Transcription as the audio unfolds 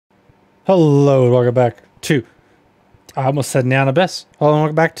Hello, and welcome back to, I almost said Neon Abyss. Hello, and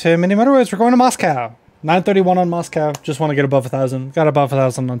welcome back to Mini Motorways. We're going to Moscow. 9:31 on Moscow. Just want to get above 1,000. Got above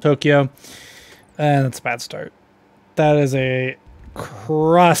 1,000 on Tokyo. And it's a bad start. That is a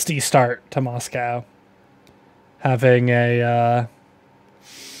crusty start to Moscow. Having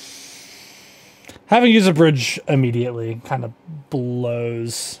used a bridge immediately kind of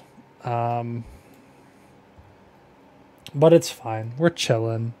blows. But it's fine. We're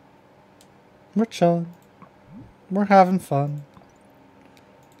chilling. We're chilling. We're having fun.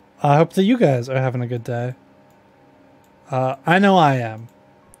 I hope that you guys are having a good day. I know I am.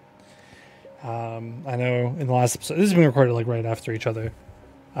 I know in the last episode, this has been recorded like right after each other.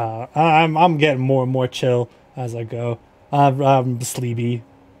 I'm getting more and more chill as I go. I'm sleepy.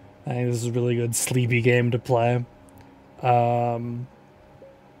 I think this is a really good sleepy game to play. I'm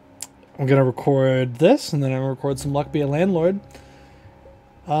gonna record this, and then I'm gonna record some Luck Be a Landlord.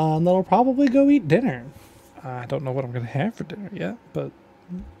 And then I'll probably go eat dinner. I don't know what I'm gonna have for dinner yet, but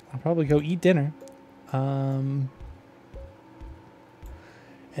I'll probably go eat dinner. And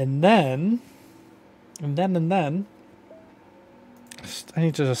then I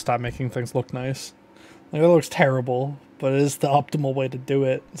need to just stop making things look nice. Like, it looks terrible, but it is the optimal way to do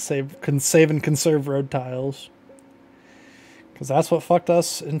it. Save and conserve road tiles. Because that's what fucked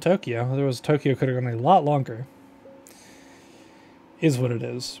us in Tokyo. Tokyo could have gone a lot longer. Is what it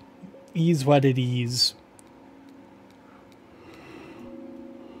is. Is what it is.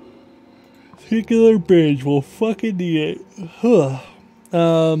 Particular bridge will fucking need it. Huh.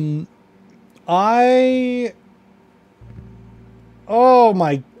 Oh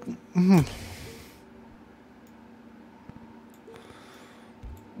my.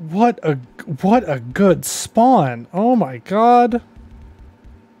 What a good spawn. Oh my god.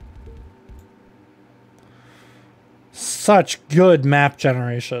 Such good map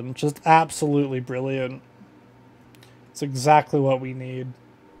generation. Just absolutely brilliant. It's exactly what we need.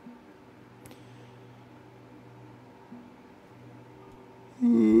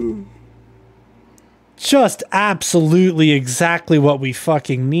 Just absolutely exactly what we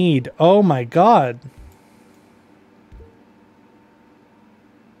fucking need. Oh my god.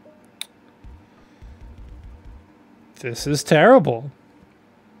 This is terrible.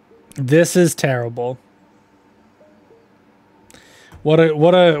 This is terrible.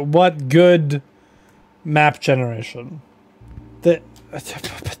 What good map generation.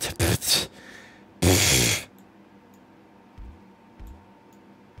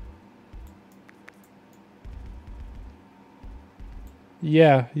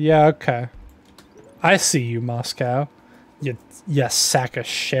 Yeah, okay. I see you, Moscow. You sack of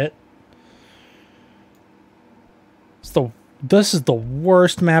shit. This is the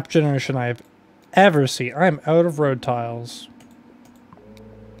worst map generation I've ever seen. I'm out of road tiles.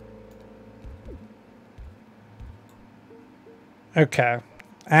 Okay.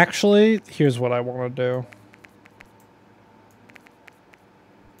 Actually, here's what I want to do.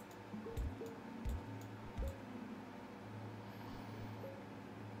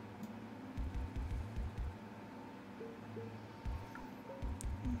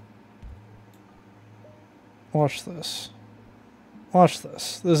 Watch this. Watch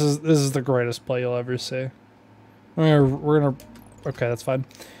this. This is the greatest play you'll ever see. We're gonna okay, that's fine.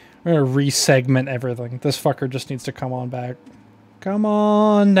 We're gonna re-segment everything. This fucker just needs to come on back. Come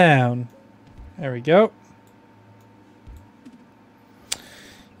on down. There we go.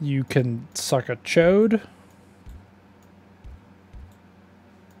 You can suck a chode.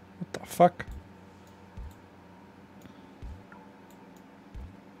 What the fuck?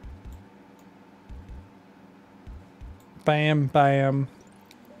 Bam, bam.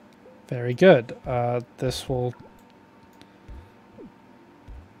 Very good. This will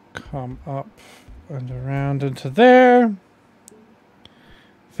come up and around into there.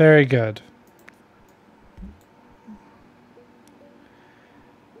 Very good.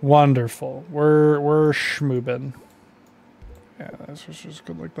 Wonderful. We're schmoobin'. Yeah, that's just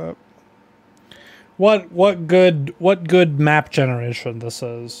good like that. What good map generation this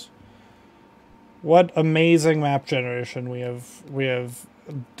is. What amazing map generation we have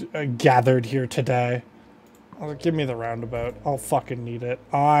gathered here today. Oh, give me the roundabout. I'll fucking need it.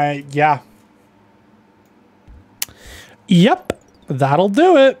 Yeah. Yep, that'll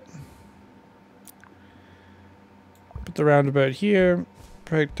do it. Put the roundabout here.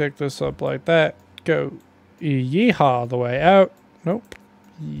 Take this up like that. Go yeehaw the way out. Nope.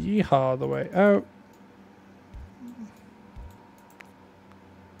 Yeehaw the way out.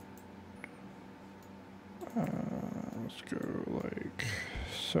 Let's go like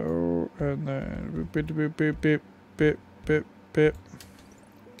so, and then boop, boop, boop, boop, boop, boop, boop, boop.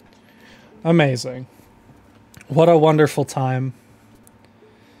 Amazing. What a wonderful time.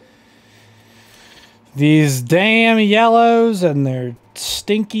 These damn yellows and their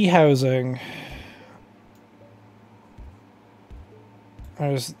stinky housing.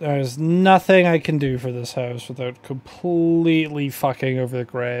 There's nothing I can do for this house without completely fucking over the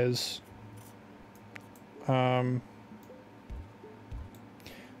grays. So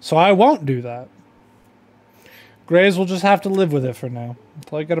I won't do that. Grays will just have to live with it for now.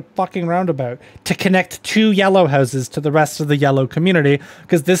 Until I get a fucking roundabout to connect 2 yellow houses to the rest of the yellow community,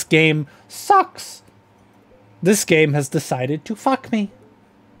 because this game sucks. This game has decided to fuck me.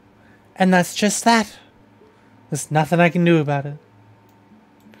 And that's just that. There's nothing I can do about it.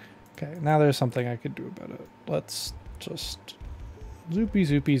 Okay, now there's something I could do about it. Let's just zoopy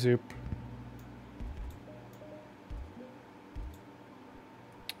zoopy zoop.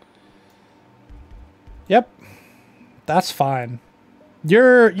 Yep. That's fine.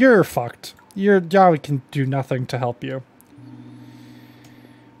 You're fucked. Y'all can do nothing to help you.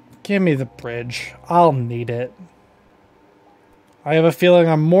 Give me the bridge. I'll need it. I have a feeling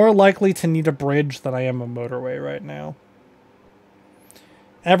I'm more likely to need a bridge than I am a motorway right now.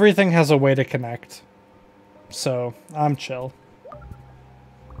 Everything has a way to connect. So, I'm chill.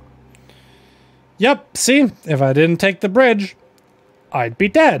 Yep, see? If I didn't take the bridge, I'd be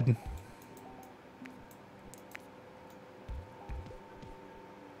dead.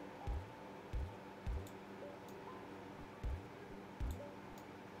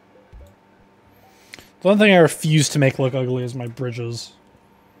 The one thing I refuse to make look ugly is my bridges.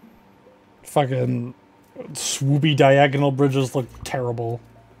 Fucking swoopy diagonal bridges look terrible.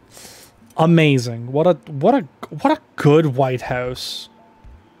 Amazing. What a good White House.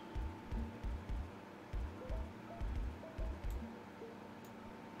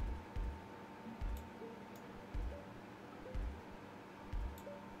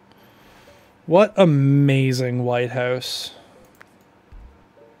 What amazing White House.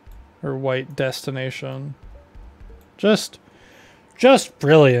 Or white destination. Just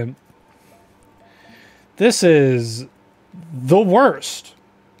brilliant. This is the worst.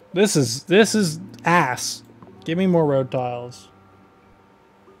 This is ass. Give me more road tiles.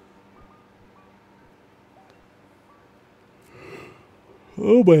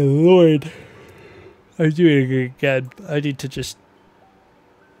 Oh my lord. I'm doing it again. I need to just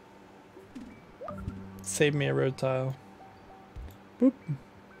save me a road tile. Boop.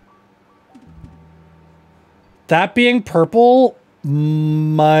 That being purple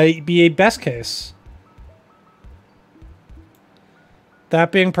might be a best case.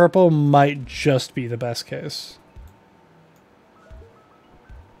 That being purple might just be the best case.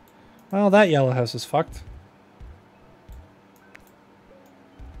 Well, that yellow house is fucked.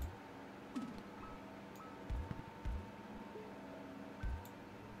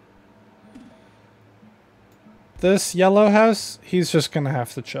 This yellow house, he's just gonna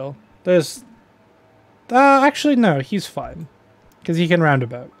have to chill. There's... actually, no, he's fine. Because he can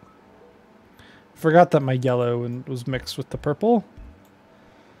roundabout. Forgot that my yellow was mixed with the purple.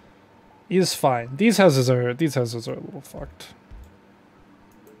 He's fine. These houses are a little fucked.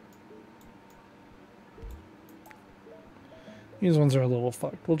 These ones are a little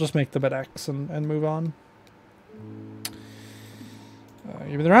fucked. We'll just make them at X and move on.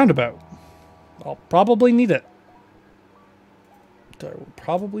 Give me the roundabout. I'll probably need it. I will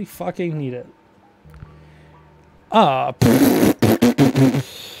probably fucking need it. Well,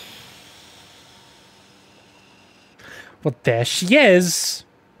 there she is.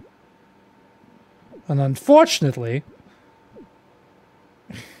 And unfortunately,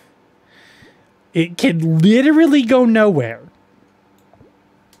 it can literally go nowhere.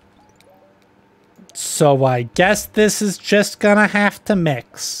 So I guess this is just gonna have to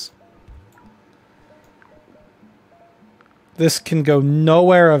mix. This can go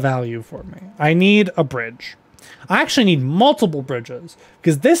nowhere of value for me. I need a bridge. I actually need multiple bridges,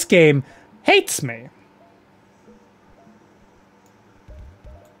 because this game hates me.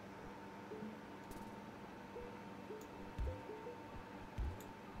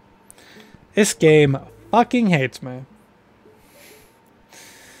 This game fucking hates me.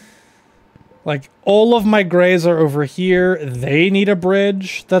 Like, all of my grays are over here. They need a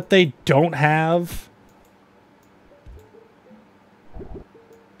bridge that they don't have.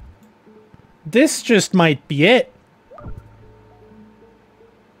 This just might be it.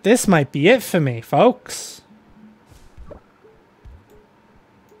 This might be it for me, folks.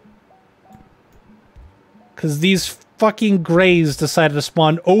 Because these fucking grays decided to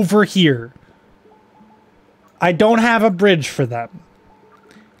spawn over here. I don't have a bridge for them.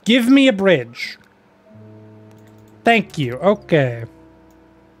 Give me a bridge. Thank you. Okay.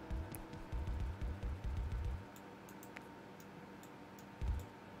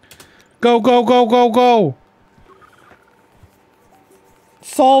 Go, go, go, go, go!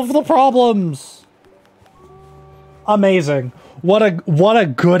 Solve the problems! Amazing. What a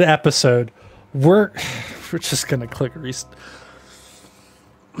good episode. We're just gonna click restart.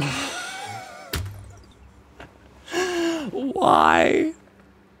 Why?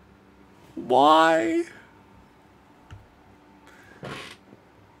 Why?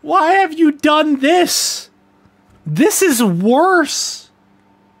 Why have you done this? This is worse.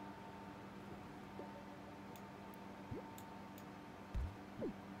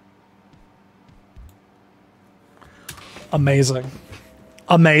 Amazing.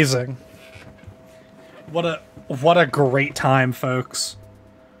 Amazing. What a great time, folks.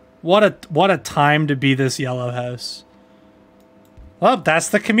 What a time to be this yellow house. Well, that's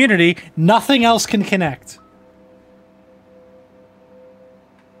the community. Nothing else can connect.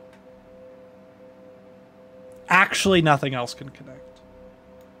 Actually, nothing else can connect.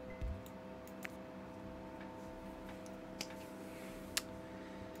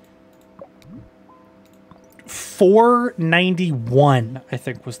 $491, I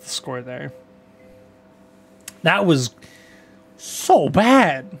think, was the score there. That was so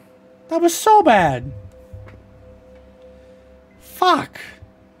bad. That was so bad. Fuck.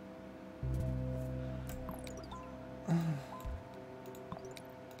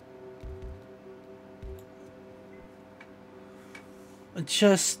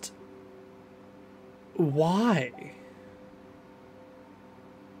 Just why?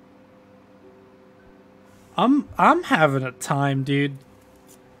 I'm having a time, dude.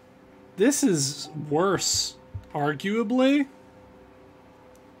 This is worse, arguably.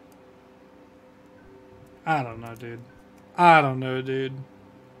 I don't know, dude. I don't know, dude.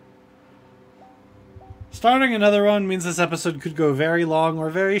 Starting another one means this episode could go very long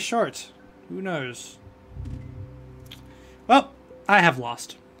or very short. Who knows? Well, I have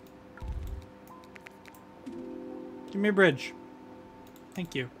lost. Give me a bridge.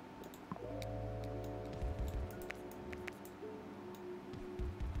 Thank you.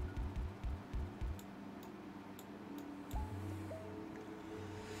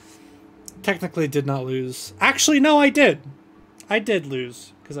 Technically did not lose. Actually, no, I did. I did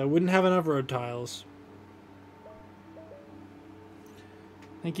lose, because I wouldn't have enough road tiles.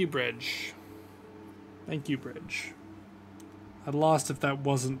 Thank you, bridge. Thank you, bridge. I'd lost if that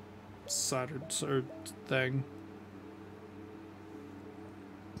wasn't soldered or thing.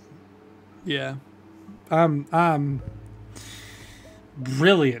 Yeah.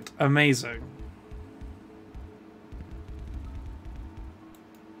 Brilliant. Amazing.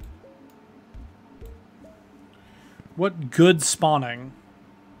 What good spawning.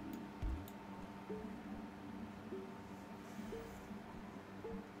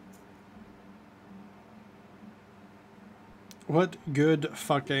 What good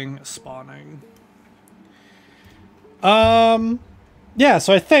fucking spawning. Yeah,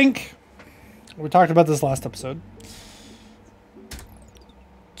 so I think we talked about this last episode.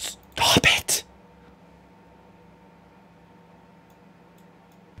 Stop it.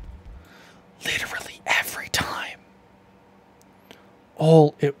 Literally every time.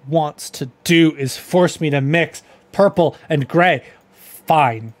 All it wants to do is force me to mix purple and gray.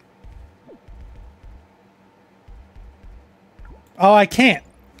 Fine. Oh, I can't.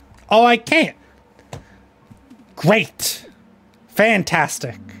 Oh, I can't. Great.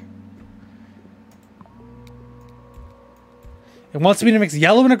 Fantastic. It wants me to mix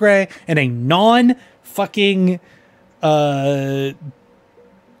yellow and a gray in a non-fucking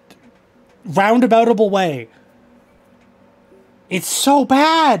roundaboutable way. It's so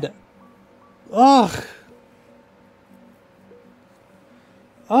bad. Ugh.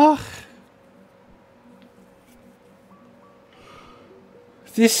 Ugh.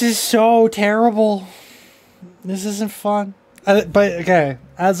 This is so terrible. This isn't fun. But okay,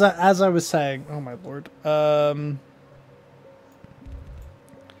 as I was saying, oh my lord,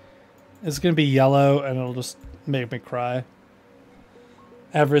 it's gonna be yellow, and it'll just make me cry.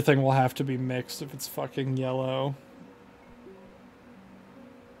 Everything will have to be mixed if it's fucking yellow.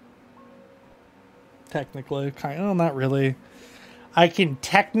 Technically, kind of, not really. I can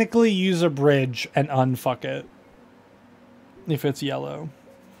technically use a bridge and unfuck it if it's yellow.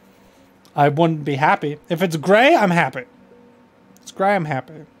 I wouldn't be happy. If it's gray, I'm happy. If it's gray, I'm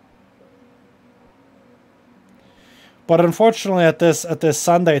happy. But unfortunately, at this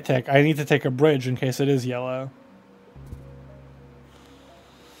Sunday tick, I need to take a bridge in case it is yellow.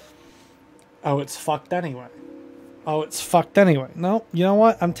 Oh, it's fucked anyway. Oh, it's fucked anyway. No, you know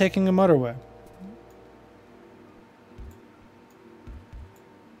what? I'm taking a motorway.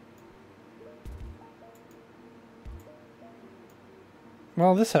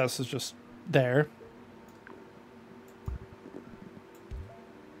 Well, this house is just there.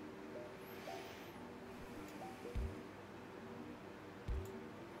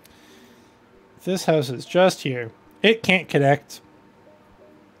 This house is just here. It can't connect.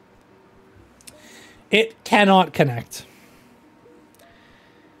 It cannot connect.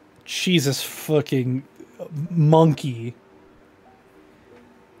 Jesus fucking monkey.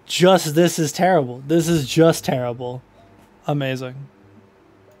 Just this is terrible. This is just terrible. Amazing.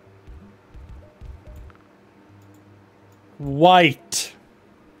 White.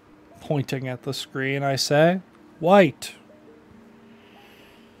 Pointing at the screen, I say. White.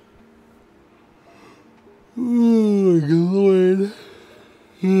 Oh my lord.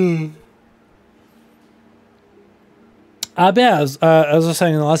 Yeah, as I was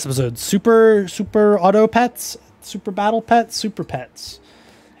saying in the last episode, super auto pets, super battle pets, super pets.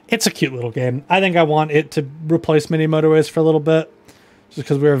 It's a cute little game. I think I want it to replace mini Motorways for a little bit, just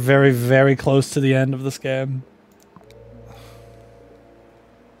because we're very, very close to the end of this game.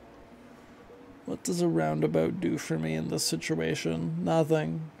 What does a roundabout do for me in this situation?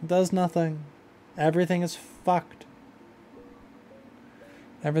 Nothing. It does nothing. Everything is fucked.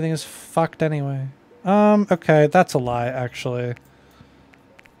 Everything is fucked anyway. Okay, that's a lie, actually.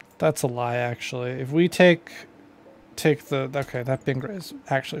 That's a lie, actually. If we take the... Okay, that bin gray is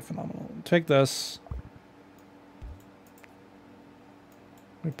actually phenomenal. Take this.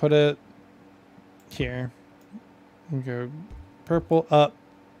 We put it here. We go purple up.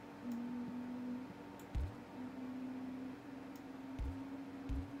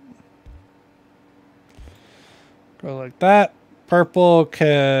 Go like that. Purple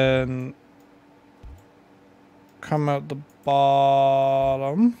can come out the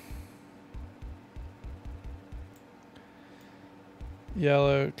bottom.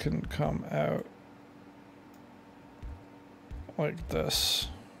 Yellow can come out like this.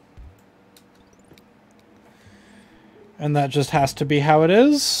 And that just has to be how it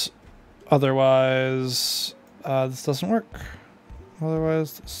is. Otherwise, this doesn't work.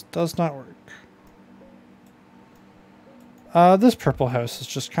 Otherwise, this does not work. This purple house is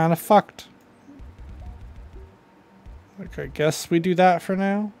just kind of fucked. Like, I guess we do that for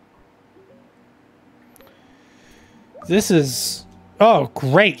now. This is... Oh,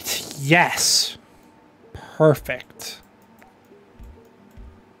 great. Yes. Perfect.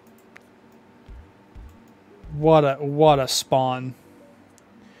 What a spawn.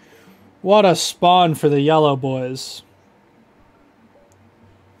 What a spawn for the yellow boys.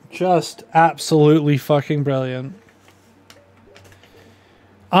 Just absolutely fucking brilliant.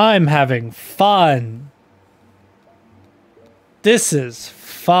 I'm having fun. This is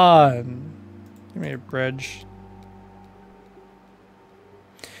fun. Give me a bridge.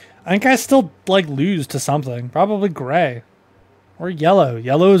 I think I still, like, lose to something. Probably gray. Or yellow.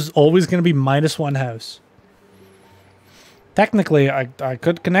 Yellow is always going to be -1 house. Technically, I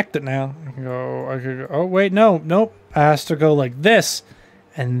could connect it now. I could go, oh, wait, no. Nope. It has to go like this.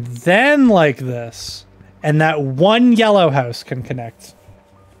 And then like this. And that one yellow house can connect.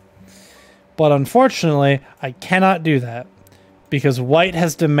 But unfortunately, I cannot do that. Because white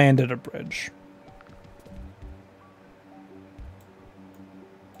has demanded a bridge.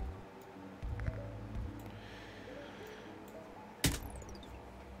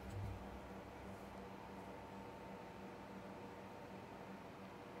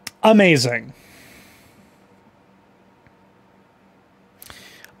 Amazing.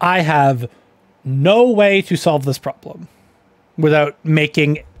 I have no way to solve this problem without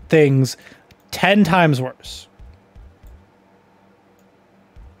making things 10 times worse.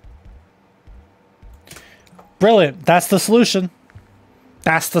 Brilliant. That's the solution.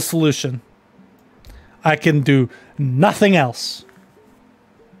 That's the solution. I can do nothing else.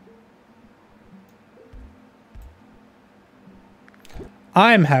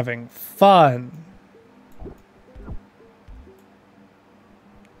 I'm having fun.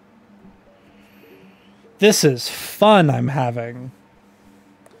 This is fun I'm having.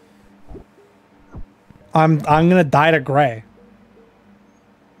 I'm gonna die to gray.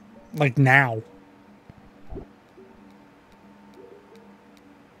 Like now.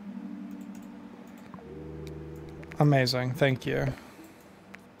 Amazing, thank you.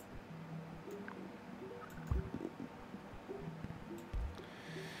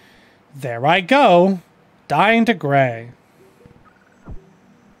 There I go, dying to gray.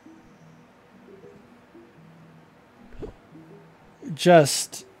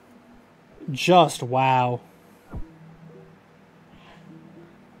 Just wow.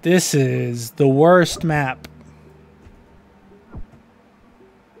 This is the worst map.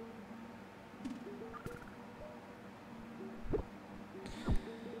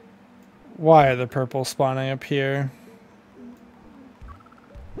 Why are the purple spawning up here?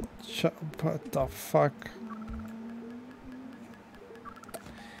 What the fuck?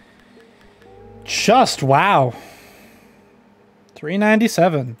 Just wow.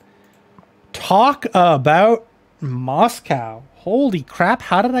 397. Talk about Moscow. Holy crap,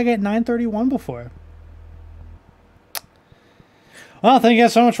 how did I get 931 before? Well, thank you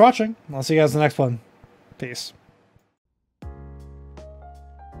guys so much for watching. I'll see you guys in the next one. Peace.